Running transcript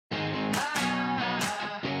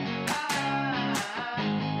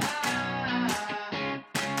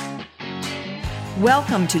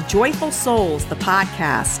Welcome to Joyful Souls, the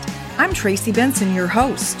podcast. I'm Tracy Benson, your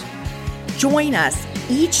host. Join us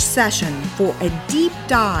each session for a deep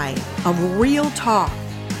dive of real talk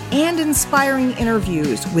and inspiring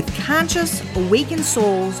interviews with conscious, awakened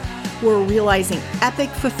souls who are realizing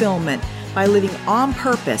epic fulfillment by living on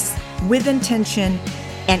purpose, with intention,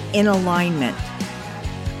 and in alignment.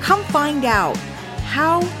 Come find out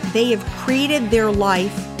how they have created their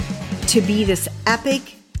life to be this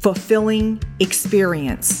epic, fulfilling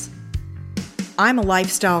experience. I'm a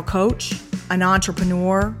lifestyle coach, an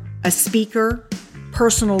entrepreneur, a speaker,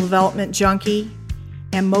 personal development junkie,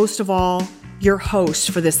 and most of all, your host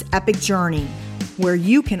for this epic journey where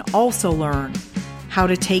you can also learn how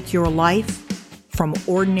to take your life from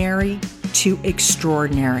ordinary to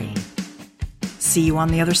extraordinary. See you on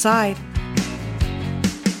the other side.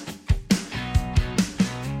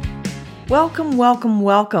 Welcome, welcome,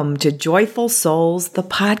 welcome to Joyful Souls, the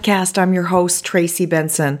podcast. I'm your host, Tracy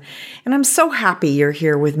Benson, and I'm so happy you're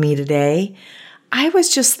here with me today. I was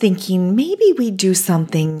just thinking maybe we do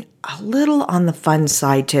something a little on the fun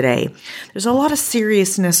side today. There's a lot of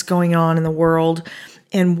seriousness going on in the world,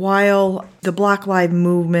 and while the Black Lives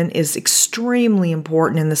Movement is extremely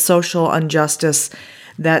important in the social injustice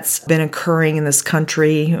that's been occurring in this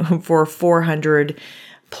country for 400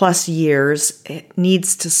 plus years, it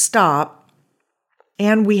needs to stop.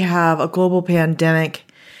 And we have a global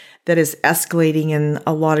pandemic that is escalating in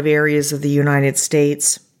a lot of areas of the United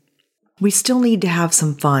States. We still need to have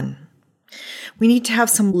some fun. We need to have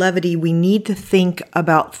some levity. We need to think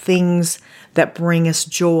about things that bring us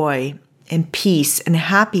joy and peace and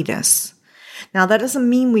happiness. Now, that doesn't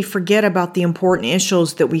mean we forget about the important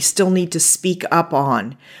issues that we still need to speak up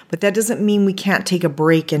on, but that doesn't mean we can't take a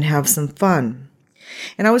break and have some fun.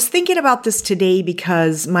 And I was thinking about this today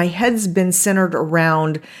because my head's been centered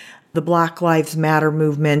around the Black Lives Matter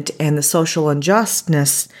movement and the social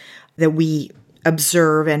injustice that we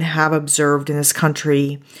observe and have observed in this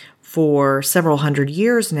country for several hundred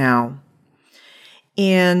years now.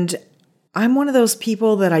 And I'm one of those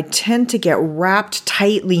people that I tend to get wrapped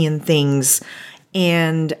tightly in things,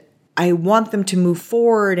 and I want them to move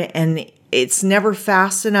forward, and it's never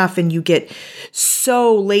fast enough, and you get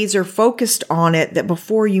so laser focused on it that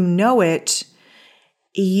before you know it,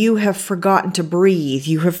 you have forgotten to breathe.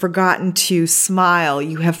 You have forgotten to smile.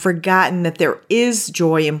 You have forgotten that there is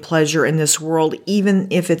joy and pleasure in this world, even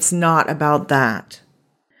if it's not about that.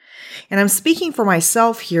 And I'm speaking for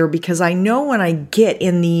myself here because I know when I get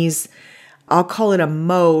in these, I'll call it a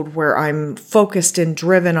mode where I'm focused and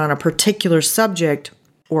driven on a particular subject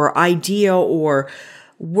or idea or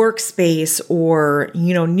workspace or,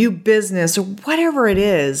 new business or whatever it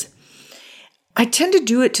is, I tend to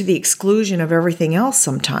do it to the exclusion of everything else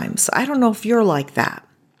sometimes. I don't know if you're like that.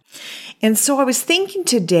 And so I was thinking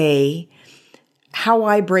today how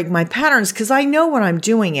I break my patterns because I know when I'm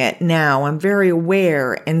doing it now. I'm very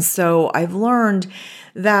aware. And so I've learned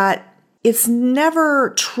that it's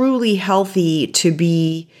never truly healthy to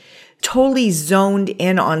be totally zoned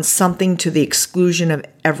in on something to the exclusion of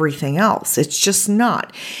everything else. It's just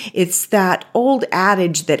not. It's that old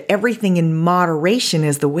adage that everything in moderation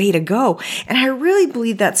is the way to go. And I really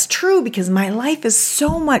believe that's true because my life is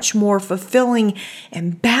so much more fulfilling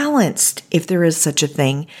and balanced, if there is such a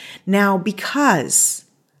thing, now because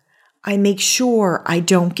I make sure I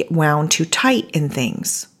don't get wound too tight in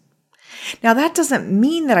things. Now, that doesn't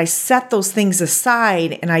mean that I set those things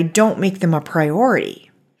aside and I don't make them a priority.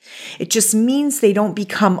 It just means they don't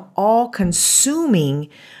become all-consuming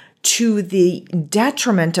to the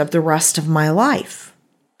detriment of the rest of my life.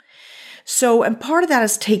 So, and part of that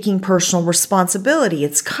is taking personal responsibility.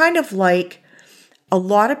 It's kind of like a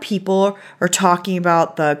lot of people are talking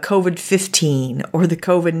about the COVID-15 or the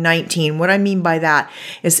COVID-19. What I mean by that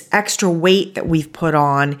is extra weight that we've put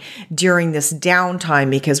on during this downtime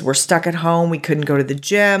because we're stuck at home. We couldn't go to the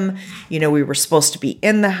gym. We were supposed to be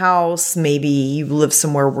in the house. Maybe you live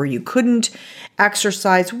somewhere where you couldn't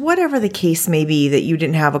exercise, whatever the case may be, that you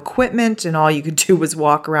didn't have equipment and all you could do was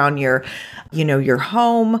walk around your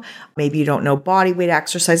home. Maybe you don't know body weight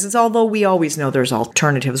exercises, although we always know there's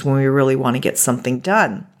alternatives when we really want to get something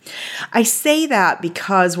done. I say that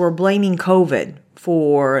because we're blaming COVID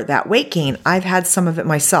for that weight gain. I've had some of it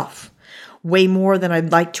myself, way more than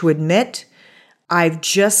I'd like to admit. I've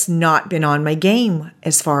just not been on my game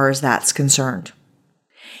as far as that's concerned.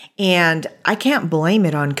 And I can't blame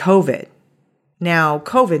it on COVID. Now,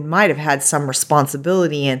 COVID might have had some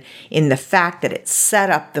responsibility in the fact that it set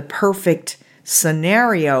up the perfect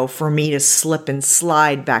scenario for me to slip and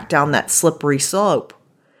slide back down that slippery slope.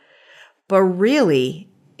 But really,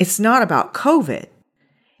 it's not about COVID.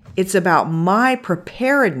 It's about my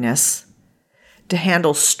preparedness to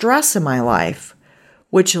handle stress in my life,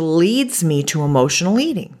 which leads me to emotional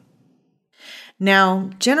eating. Now,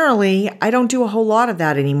 generally, I don't do a whole lot of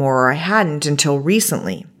that anymore, or I hadn't until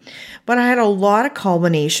recently. But I had a lot of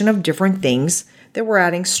culmination of different things that were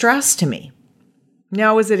adding stress to me.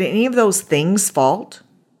 Now, is it any of those things' fault?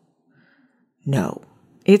 No,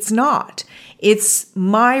 it's not. It's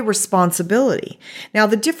my responsibility. Now,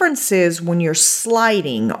 the difference is when you're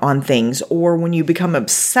sliding on things or when you become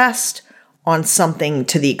obsessed on something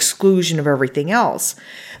to the exclusion of everything else.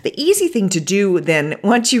 The easy thing to do then,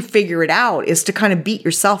 once you figure it out, is to kind of beat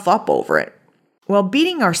yourself up over it. Well,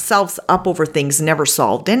 beating ourselves up over things never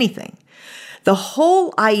solved anything. The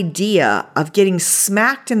whole idea of getting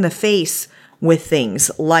smacked in the face with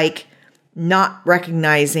things like not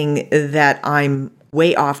recognizing that I'm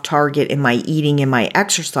way off target in my eating and my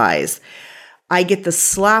exercise, I get the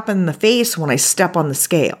slap in the face when I step on the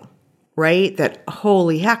scale, right? That,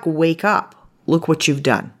 holy heck, wake up. Look what you've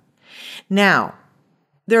done. Now,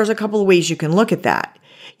 there's a couple of ways you can look at that.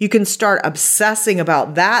 You can start obsessing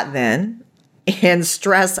about that then and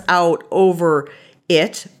stress out over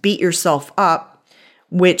it, beat yourself up,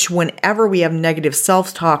 which whenever we have negative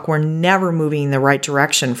self-talk, we're never moving in the right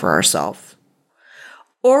direction for ourselves.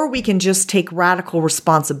 Or we can just take radical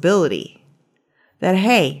responsibility that,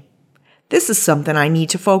 hey, this is something I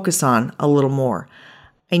need to focus on a little more.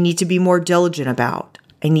 I need to be more diligent about.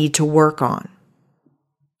 I need to work on.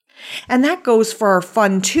 And that goes for our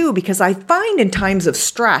fun too, because I find in times of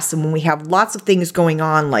stress and when we have lots of things going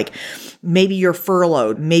on, like maybe you're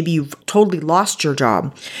furloughed, maybe you've totally lost your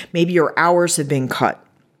job, maybe your hours have been cut,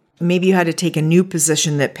 maybe you had to take a new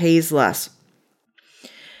position that pays less.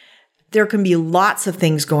 There can be lots of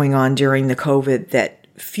things going on during the COVID that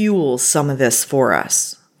fuels some of this for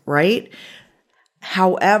us, right?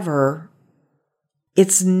 However,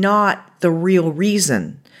 it's not the real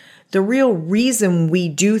reason. The real reason we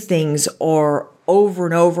do things are over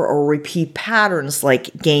and over or repeat patterns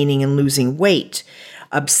like gaining and losing weight,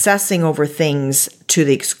 obsessing over things to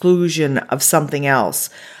the exclusion of something else,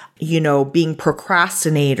 being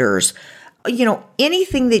procrastinators,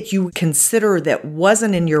 anything that you consider that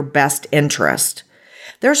wasn't in your best interest.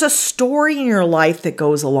 There's a story in your life that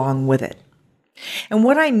goes along with it. And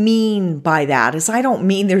what I mean by that is I don't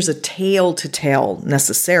mean there's a tale to tell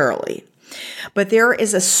necessarily. But there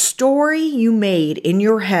is a story you made in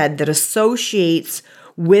your head that associates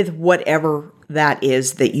with whatever that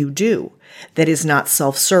is that you do, that is not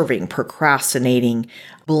self-serving, procrastinating,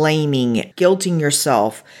 blaming, guilting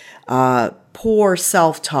yourself, poor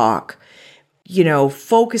self-talk,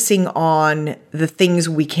 focusing on the things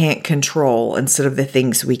we can't control instead of the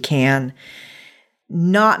things we can,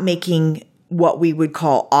 not making what we would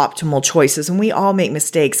call optimal choices. And we all make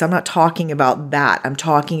mistakes. I'm not talking about that. I'm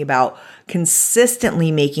talking about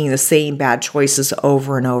consistently making the same bad choices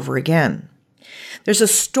over and over again. There's a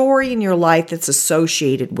story in your life that's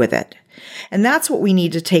associated with it. And that's what we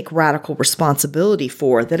need to take radical responsibility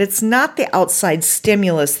for, that it's not the outside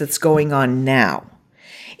stimulus that's going on now.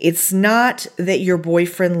 It's not that your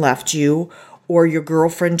boyfriend left you or your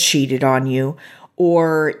girlfriend cheated on you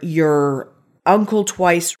or your uncle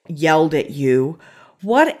twice yelled at you.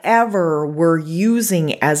 Whatever we're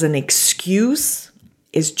using as an excuse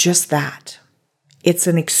is just that. It's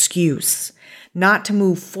an excuse not to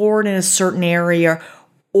move forward in a certain area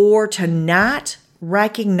or to not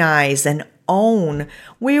recognize and own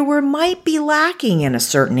where we might be lacking in a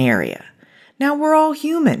certain area. Now, we're all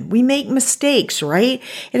human. We make mistakes, right?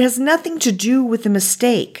 It has nothing to do with the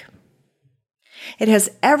mistake. It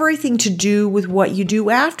has everything to do with what you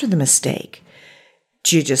do after the mistake.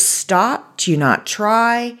 Do you just stop? Do you not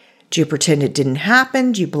try? Do you pretend it didn't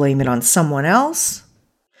happen? Do you blame it on someone else?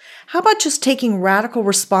 How about just taking radical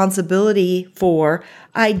responsibility for,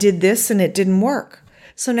 I did this and it didn't work,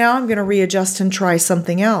 so now I'm going to readjust and try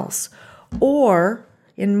something else. Or,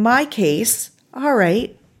 in my case, all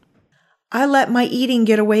right, I let my eating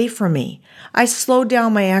get away from me. I slowed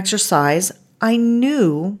down my exercise. I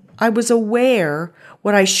knew, I was aware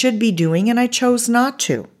what I should be doing, and I chose not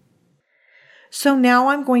to. So now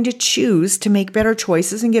I'm going to choose to make better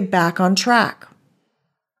choices and get back on track.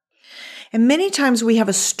 And many times we have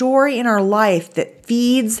a story in our life that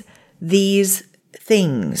feeds these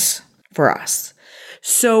things for us.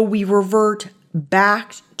 So we revert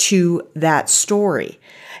back to that story.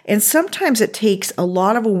 And sometimes it takes a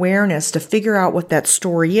lot of awareness to figure out what that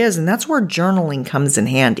story is. And that's where journaling comes in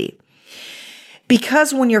handy.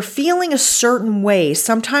 Because when you're feeling a certain way,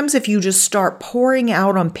 sometimes if you just start pouring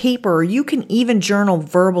out on paper, you can even journal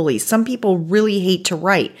verbally. Some people really hate to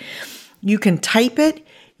write. You can type it.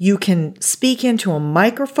 You can speak into a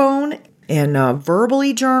microphone and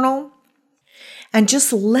verbally journal. and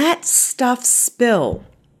just let stuff spill.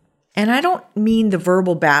 And I don't mean the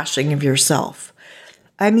verbal bashing of yourself.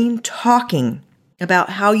 I mean talking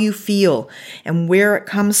about how you feel and where it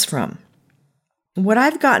comes from. What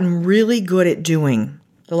I've gotten really good at doing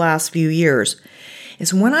the last few years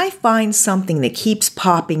is when I find something that keeps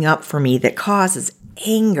popping up for me that causes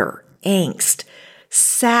anger, angst,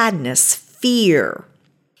 sadness, fear,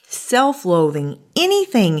 self-loathing,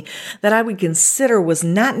 anything that I would consider was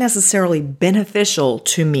not necessarily beneficial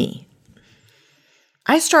to me,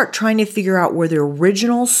 I start trying to figure out where the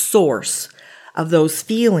original source of those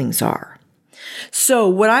feelings are. So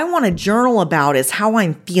what I want to journal about is how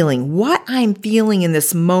I'm feeling, what I'm feeling in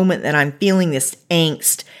this moment that I'm feeling this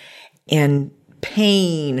angst and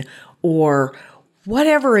pain or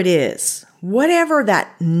whatever it is, whatever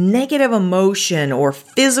that negative emotion or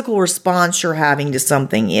physical response you're having to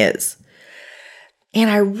something is. And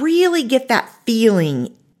I really get that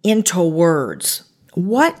feeling into words.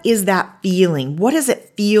 What is that feeling? What does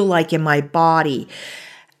it feel like in my body?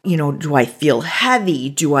 Do I feel heavy?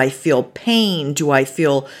 Do I feel pain? Do I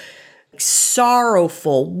feel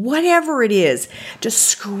sorrowful? Whatever it is,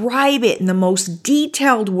 describe it in the most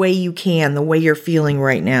detailed way you can, the way you're feeling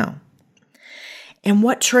right now. And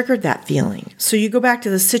what triggered that feeling? So you go back to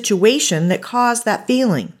the situation that caused that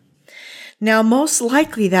feeling. Now, most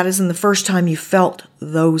likely that isn't the first time you felt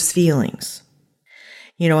those feelings,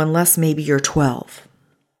 unless maybe you're 12.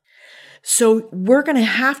 So we're going to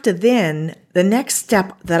have to then, the next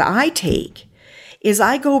step that I take is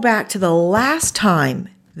I go back to the last time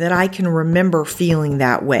that I can remember feeling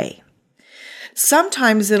that way.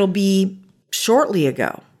 Sometimes it'll be shortly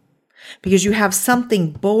ago because you have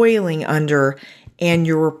something boiling under and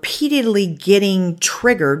you're repeatedly getting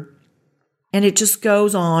triggered and it just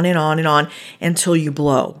goes on and on and on until you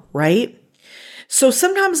blow, right? So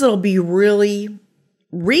sometimes it'll be really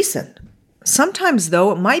recent. Sometimes,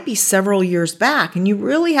 though, it might be several years back, and you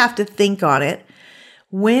really have to think on it.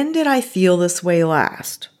 When did I feel this way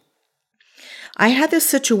last? I had this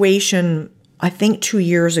situation, I think 2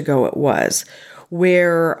 years ago it was,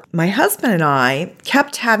 where my husband and I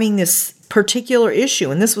kept having this particular issue,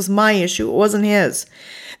 and this was my issue, it wasn't his,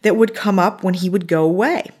 that would come up when he would go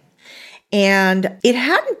away. And it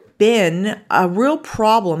hadn't been a real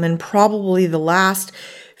problem in probably the last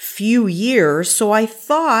few years, so I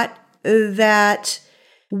thought that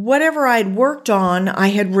whatever I'd worked on, I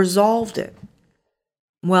had resolved it.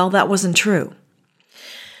 Well, that wasn't true.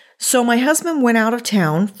 So my husband went out of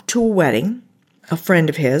town to a wedding, a friend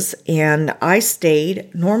of his, and I stayed.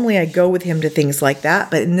 Normally I go with him to things like that,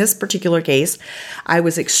 but in this particular case, I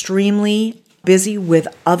was extremely busy with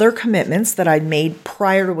other commitments that I'd made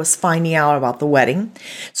prior to us finding out about the wedding.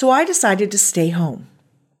 So I decided to stay home.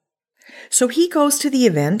 So he goes to the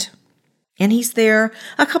event. And he's there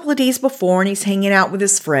a couple of days before and he's hanging out with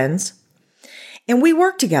his friends. And we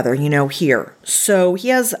work together, here. So he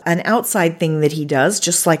has an outside thing that he does,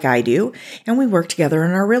 just like I do. And we work together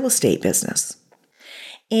in our real estate business.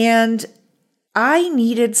 And I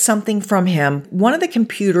needed something from him. One of the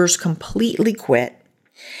computers completely quit.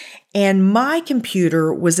 And my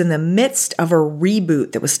computer was in the midst of a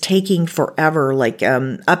reboot that was taking forever, like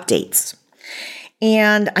updates.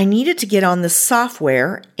 And I needed to get on the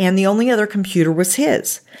software, and the only other computer was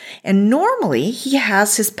his. And normally, he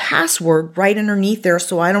has his password right underneath there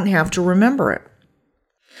so I don't have to remember it.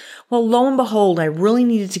 Well, lo and behold, I really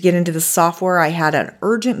needed to get into the software. I had an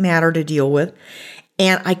urgent matter to deal with,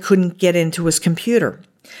 and I couldn't get into his computer.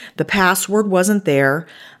 The password wasn't there,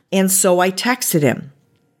 and so I texted him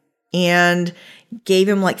and gave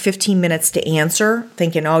him like 15 minutes to answer,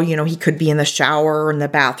 thinking, he could be in the shower or in the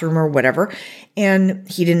bathroom or whatever. And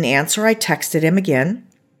he didn't answer. I texted him again.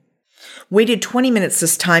 Waited 20 minutes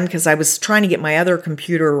this time because I was trying to get my other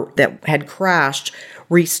computer that had crashed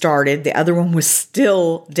restarted. The other one was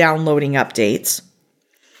still downloading updates.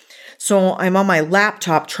 So I'm on my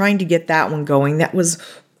laptop trying to get that one going. That was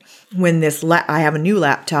when I have a new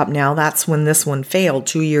laptop now. That's when this one failed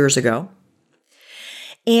 2 years ago.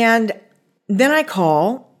 And then I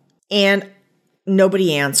call and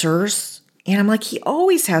nobody answers. And I'm like, he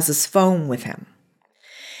always has his phone with him.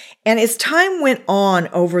 And as time went on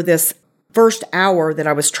over this first hour that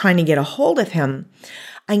I was trying to get a hold of him,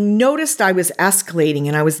 I noticed I was escalating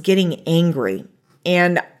and I was getting angry.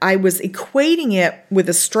 And I was equating it with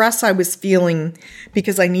the stress I was feeling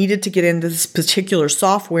because I needed to get into this particular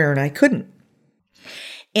software and I couldn't.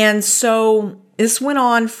 And so this went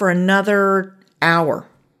on for another hour.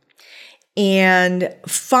 And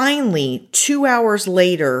finally, 2 hours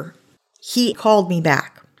later, he called me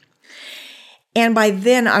back. And by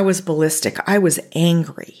then I was ballistic. I was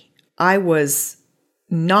angry. I was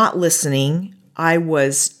not listening. I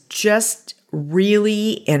was just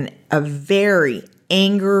really in a very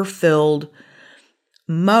anger-filled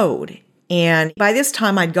mode. And by this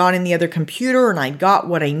time, I'd got in the other computer and I got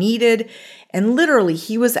what I needed. And literally,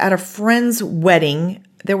 he was at a friend's wedding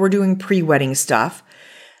that were doing pre-wedding stuff.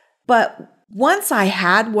 But once I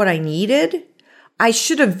had what I needed, I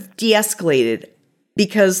should have de-escalated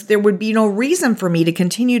because there would be no reason for me to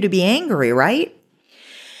continue to be angry, right?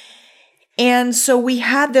 And so we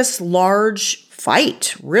had this large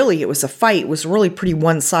fight. Really, it was a fight. It was really pretty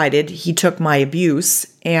one-sided. He took my abuse.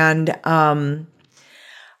 And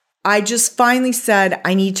I just finally said,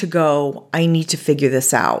 I need to go. I need to figure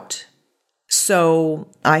this out. So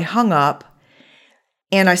I hung up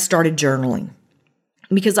and I started journaling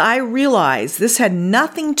because I realized this had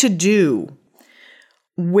nothing to do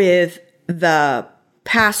with the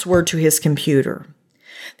password to his computer.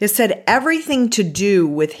 This had everything to do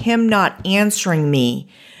with him not answering me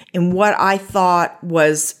in what I thought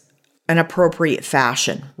was an appropriate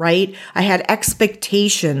fashion, right? I had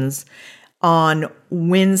expectations on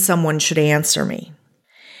when someone should answer me.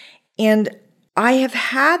 And I have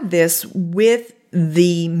had this with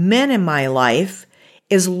the men in my life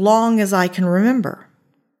as long as I can remember.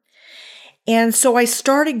 And so I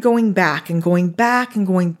started going back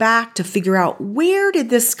to figure out, where did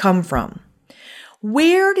this come from?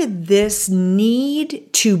 Where did this need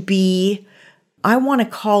to be, I want to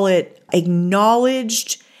call it,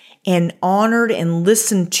 acknowledged and honored and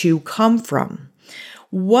listened to come from?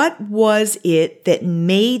 What was it that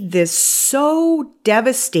made this so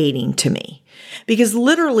devastating to me? Because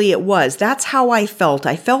literally it was. That's how I felt.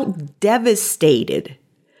 I felt devastated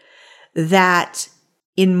that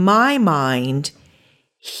in my mind,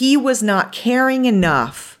 he was not caring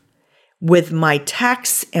enough with my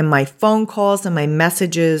texts and my phone calls and my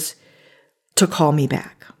messages to call me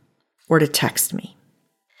back or to text me.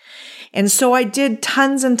 And so I did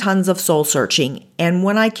tons and tons of soul searching. And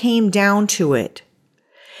when I came down to it,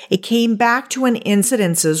 it came back to an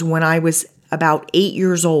incidences when I was about 8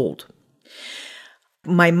 years old.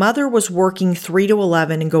 My mother was working 3 to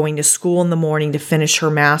 11 and going to school in the morning to finish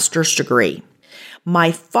her master's degree.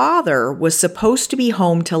 My father was supposed to be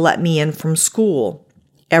home to let me in from school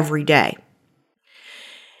every day.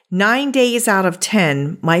 9 days out of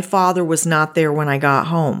 10, my father was not there when I got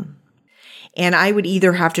home. And I would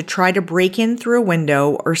either have to try to break in through a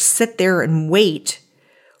window or sit there and wait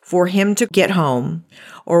for him to get home,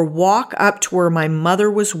 or walk up to where my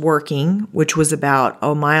mother was working, which was about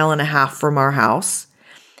 1.5 miles from our house,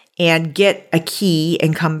 and get a key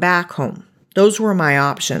and come back home. Those were my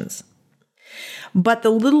options. But the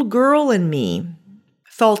little girl in me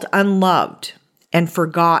felt unloved and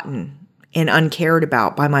forgotten and uncared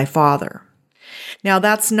about by my father. Now,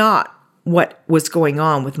 that's not what was going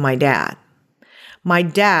on with my dad. My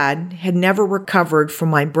dad had never recovered from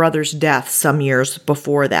my brother's death some years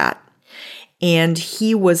before that. And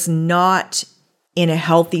he was not in a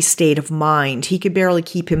healthy state of mind. He could barely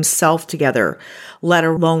keep himself together, let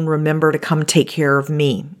alone remember to come take care of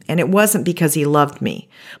me. And it wasn't because he loved me.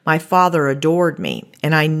 My father adored me.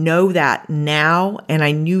 And I know that now, and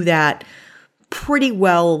I knew that pretty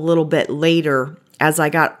well a little bit later as I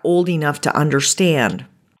got old enough to understand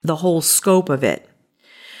the whole scope of it.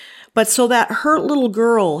 But so that hurt little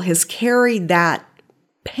girl has carried that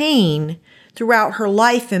pain throughout her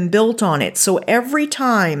life and built on it. So every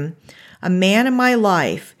time a man in my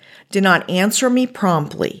life did not answer me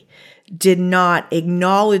promptly, did not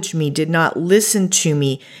acknowledge me, did not listen to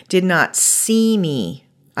me, did not see me,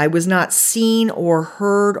 I was not seen or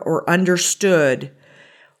heard or understood,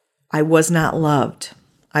 I was not loved.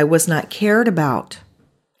 I was not cared about.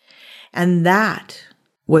 And that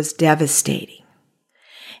was devastating.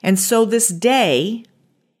 And so this day,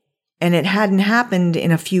 and it hadn't happened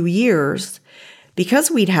in a few years, because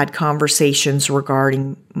we'd had conversations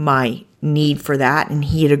regarding my need for that, and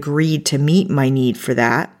he had agreed to meet my need for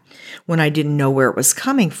that when I didn't know where it was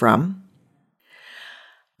coming from,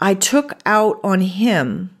 I took out on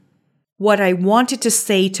him what I wanted to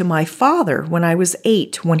say to my father when I was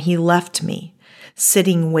 8, when he left me,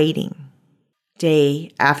 sitting waiting,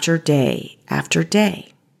 day after day after day.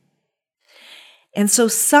 And so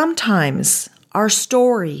sometimes our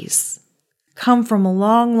stories come from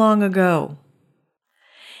long, long ago.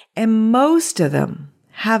 And most of them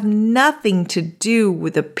have nothing to do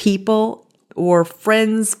with the people or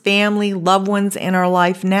friends, family, loved ones in our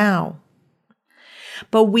life now.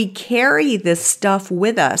 But we carry this stuff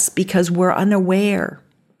with us because we're unaware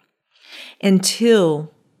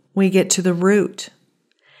until we get to the root.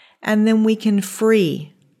 And then we can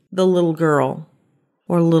free the little girl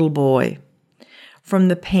or little boy from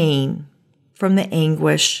the pain, from the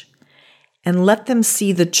anguish, and let them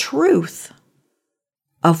see the truth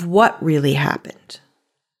of what really happened.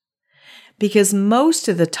 Because most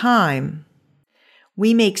of the time,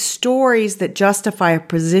 we make stories that justify a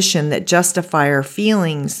position, that justify our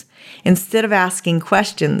feelings, instead of asking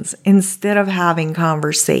questions, instead of having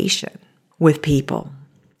conversation with people.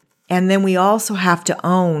 And then we also have to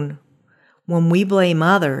own when we blame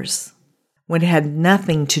others when it had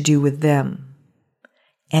nothing to do with them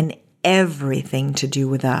and everything to do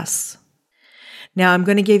with us. Now, I'm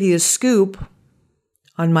going to give you a scoop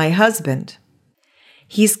on my husband.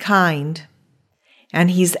 He's kind,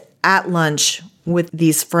 and he's at lunch with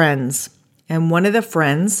these friends. And one of the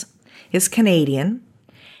friends is Canadian,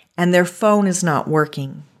 and their phone is not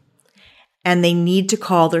working. And they need to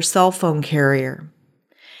call their cell phone carrier.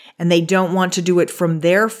 And they don't want to do it from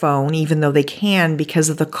their phone, even though they can, because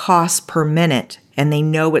of the cost per minute. And they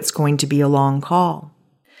know it's going to be a long call.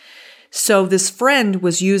 So this friend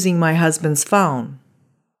was using my husband's phone.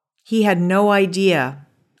 He had no idea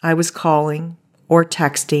I was calling or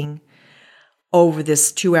texting over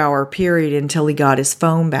this 2-hour period until he got his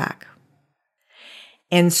phone back.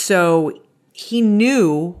 And so he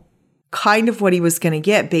knew kind of what he was going to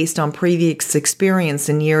get based on previous experience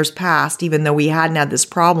in years past, even though we hadn't had this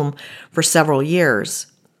problem for several years.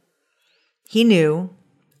 He knew,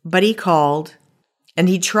 but he called, and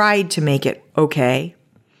he tried to make it okay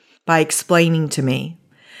by explaining to me.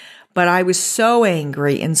 But I was so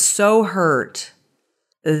angry and so hurt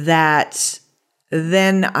that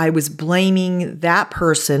then I was blaming that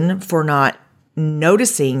person for not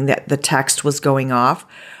noticing that the text was going off,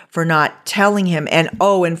 for not telling him. And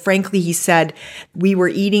frankly, he said, we were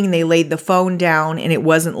eating, they laid the phone down and it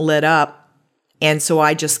wasn't lit up. And so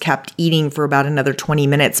I just kept eating for about another 20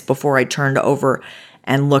 minutes before I turned over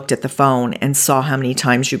and looked at the phone and saw how many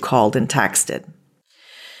times you called and texted.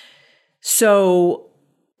 So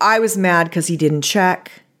I was mad because he didn't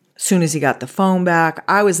check. As soon as he got the phone back,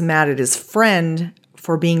 I was mad at his friend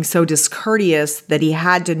for being so discourteous that he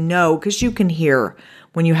had to know, because you can hear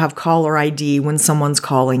when you have caller ID when someone's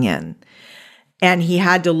calling in. And he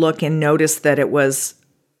had to look and notice that it was,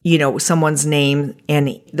 someone's name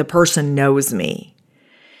and the person knows me.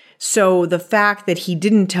 So the fact that he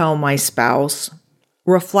didn't tell my spouse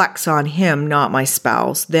reflects on him, not my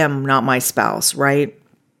spouse, them, not my spouse, right?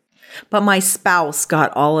 But my spouse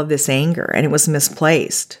got all of this anger and it was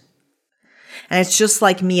misplaced. And it's just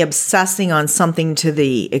like me obsessing on something to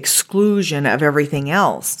the exclusion of everything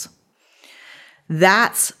else.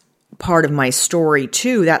 That's part of my story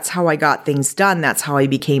too. That's how I got things done. That's how I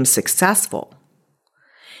became successful.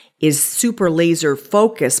 Is super laser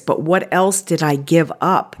focus, but what else did I give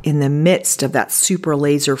up in the midst of that super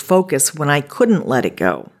laser focus when I couldn't let it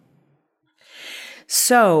go?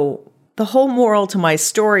 So the whole moral to my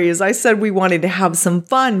story is I said we wanted to have some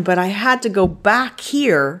fun, but I had to go back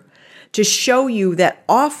here to show you that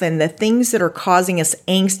often the things that are causing us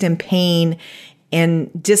angst and pain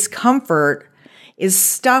and discomfort is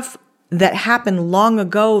stuff that happened long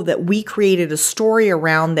ago that we created a story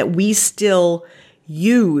around that we still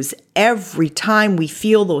use every time we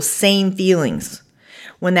feel those same feelings.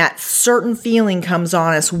 When that certain feeling comes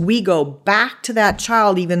on us, we go back to that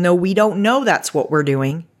child even though we don't know that's what we're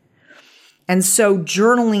doing. And so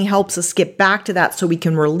journaling helps us get back to that so we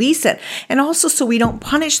can release it. And also so we don't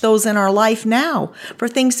punish those in our life now for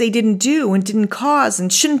things they didn't do and didn't cause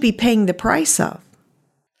and shouldn't be paying the price of.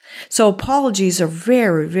 So apologies are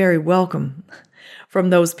very, very welcome from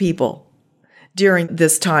those people during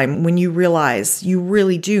this time when you realize you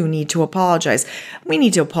really do need to apologize. We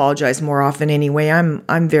need to apologize more often anyway.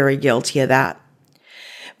 I'm very guilty of that.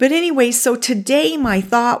 But anyway, so today my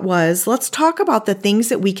thought was, let's talk about the things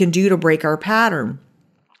that we can do to break our pattern.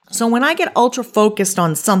 So when I get ultra focused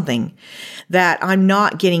on something that I'm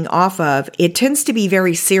not getting off of, it tends to be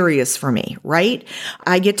very serious for me, right?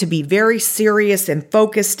 I get to be very serious and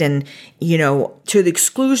focused and, to the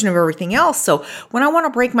exclusion of everything else. So when I want to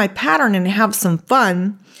break my pattern and have some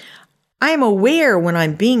fun, I am aware when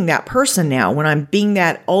I'm being that person now, when I'm being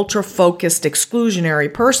that ultra-focused,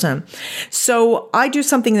 exclusionary person. So I do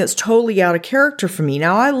something that's totally out of character for me.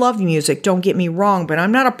 Now, I love music, don't get me wrong, but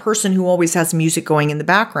I'm not a person who always has music going in the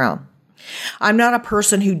background. I'm not a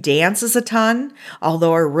person who dances a ton,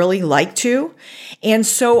 although I really like to. And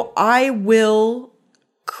so I will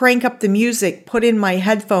crank up the music, put in my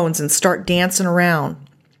headphones, and start dancing around.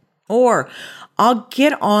 Or I'll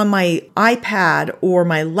get on my iPad or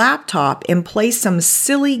my laptop and play some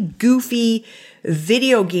silly, goofy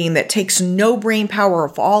video game that takes no brain power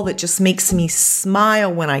at all, that just makes me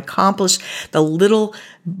smile when I accomplish the little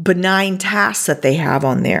benign tasks that they have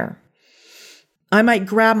on there. I might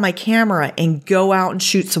grab my camera and go out and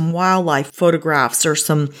shoot some wildlife photographs or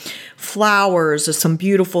some flowers or some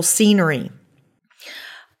beautiful scenery.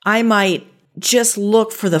 I might just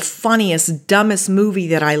look for the funniest, dumbest movie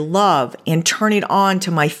that I love and turn it on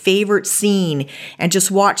to my favorite scene and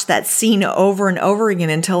just watch that scene over and over again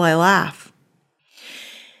until I laugh.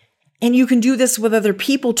 And you can do this with other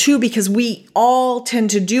people too, because we all tend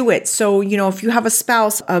to do it. So, if you have a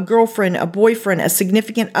spouse, a girlfriend, a boyfriend, a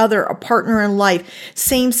significant other, a partner in life,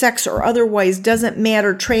 same sex or otherwise, doesn't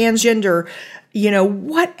matter, transgender,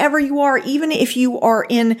 whatever you are, even if you are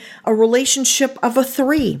in a relationship of a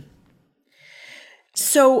 3.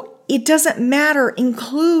 So it doesn't matter,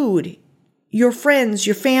 include your friends,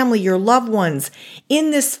 your family, your loved ones in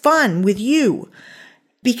this fun with you,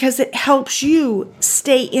 because it helps you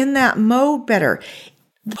stay in that mode better.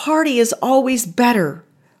 The party is always better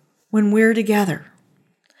when we're together.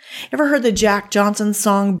 Ever heard the Jack Johnson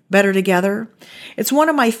song, Better Together? It's one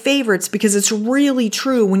of my favorites because it's really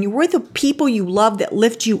true. When you're with the people you love that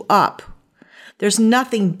lift you up, there's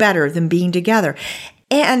nothing better than being together.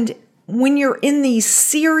 And when you're in these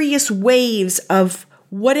serious waves of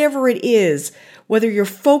whatever it is, whether you're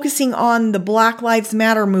focusing on the Black Lives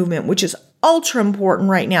Matter movement, which is ultra important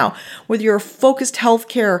right now, whether you're a focused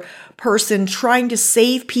healthcare person trying to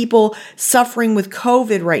save people suffering with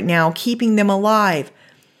COVID right now, keeping them alive,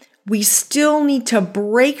 we still need to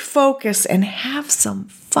break focus and have some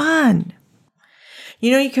fun.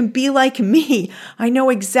 You can be like me. I know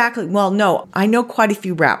I know quite a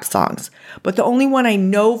few rap songs, but the only one I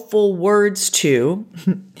know full words to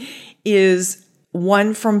is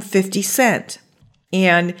one from 50 Cent.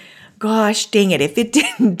 And gosh dang it, if it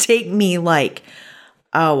didn't take me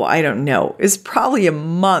it's probably a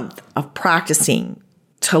month of practicing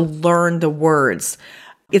to learn the words.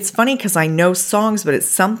 It's funny because I know songs, but it's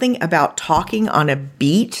something about talking on a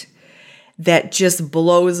beat that just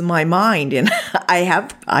blows my mind. And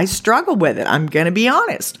I struggle with it. I'm going to be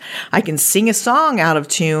honest. I can sing a song out of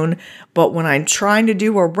tune, but when I'm trying to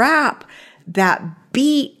do a rap, that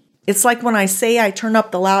beat, it's like when I say I turn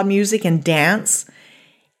up the loud music and dance,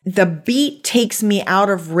 the beat takes me out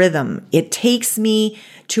of rhythm. It takes me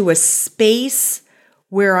to a space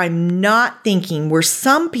where I'm not thinking, where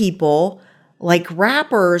some people, like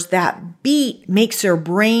rappers, that beat makes their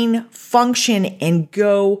brain function and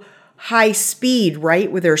go high speed,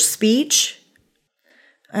 right, with their speech.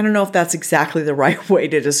 I don't know if that's exactly the right way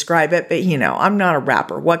to describe it, but I'm not a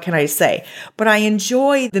rapper. What can I say? But I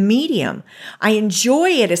enjoy the medium. I enjoy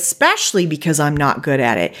it, especially because I'm not good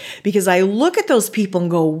at it. Because I look at those people and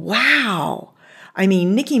go, wow. I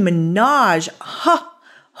mean, Nicki Minaj,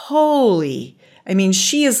 holy. I mean,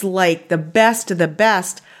 she is like the best of the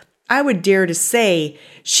best. I would dare to say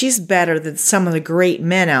she's better than some of the great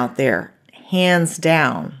men out there, hands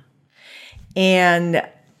down. And,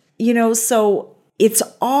 so it's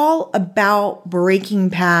all about breaking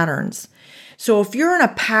patterns. So if you're in a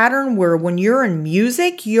pattern where when you're in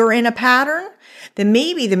music, you're in a pattern, then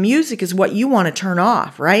maybe the music is what you want to turn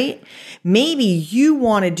off, right? Maybe you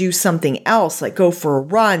want to do something else, like go for a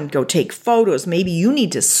run, go take photos. Maybe you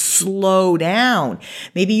need to slow down.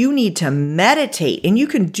 Maybe you need to meditate, and you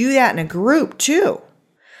can do that in a group too.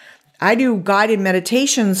 I do guided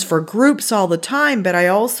meditations for groups all the time, but I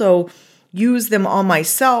also use them on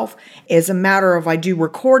myself as a matter of I do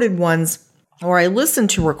recorded ones or I listen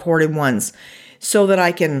to recorded ones so that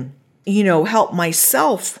I can, help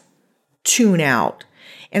myself tune out.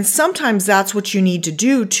 And sometimes that's what you need to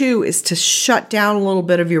do too, is to shut down a little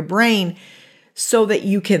bit of your brain so that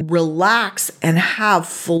you can relax and have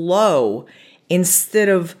flow instead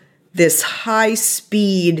of this high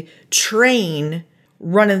speed train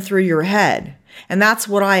running through your head. And that's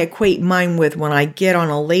what I equate mine with when I get on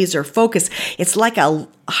a laser focus. It's like a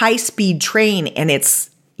high-speed train, and it's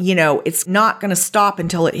not going to stop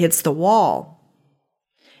until it hits the wall.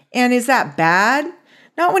 And is that bad?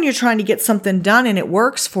 Not when you're trying to get something done and it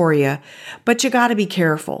works for you, but you got to be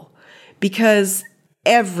careful because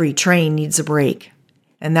every train needs a break,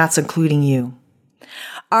 and that's including you.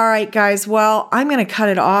 All right, guys. Well, I'm going to cut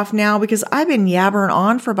it off now because I've been yabbering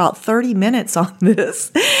on for about 30 minutes on this.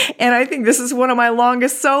 And I think this is one of my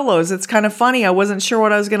longest solos. It's kind of funny. I wasn't sure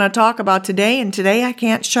what I was going to talk about today. And today I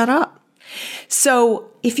can't shut up. So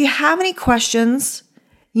if you have any questions,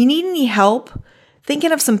 you need any help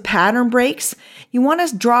thinking of some pattern breaks, you want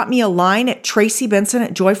to drop me a line at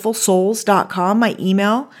tracybenson@joyfulsouls.com, my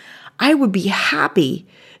email. I would be happy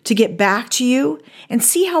to get back to you and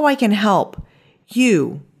see how I can help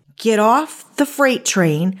you get off the freight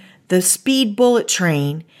train, the speed bullet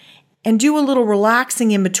train, and do a little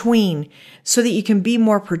relaxing in between so that you can be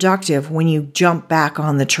more productive when you jump back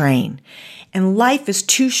on the train. And life is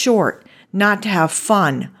too short not to have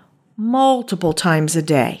fun multiple times a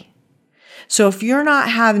day. So if you're not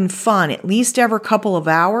having fun at least every couple of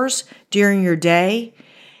hours during your day,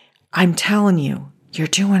 I'm telling you, you're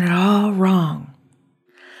doing it all wrong.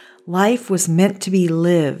 Life was meant to be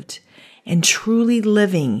lived, and truly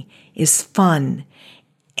living is fun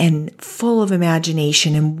and full of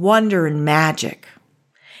imagination and wonder and magic.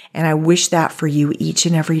 And I wish that for you each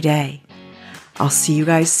and every day. I'll see you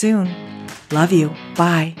guys soon. Love you.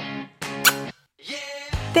 Bye.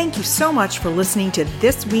 Thank you so much for listening to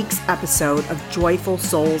this week's episode of Joyful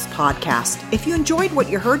Souls Podcast. If you enjoyed what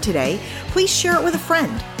you heard today, please share it with a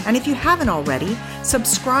friend. And if you haven't already,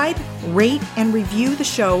 subscribe, rate, and review the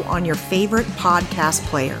show on your favorite podcast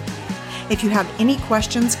player. If you have any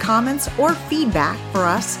questions, comments, or feedback for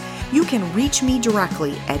us, you can reach me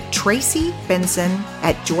directly at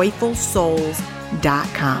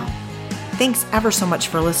tracybenson@joyfulsouls.com. Thanks ever so much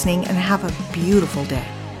for listening, and have a beautiful day.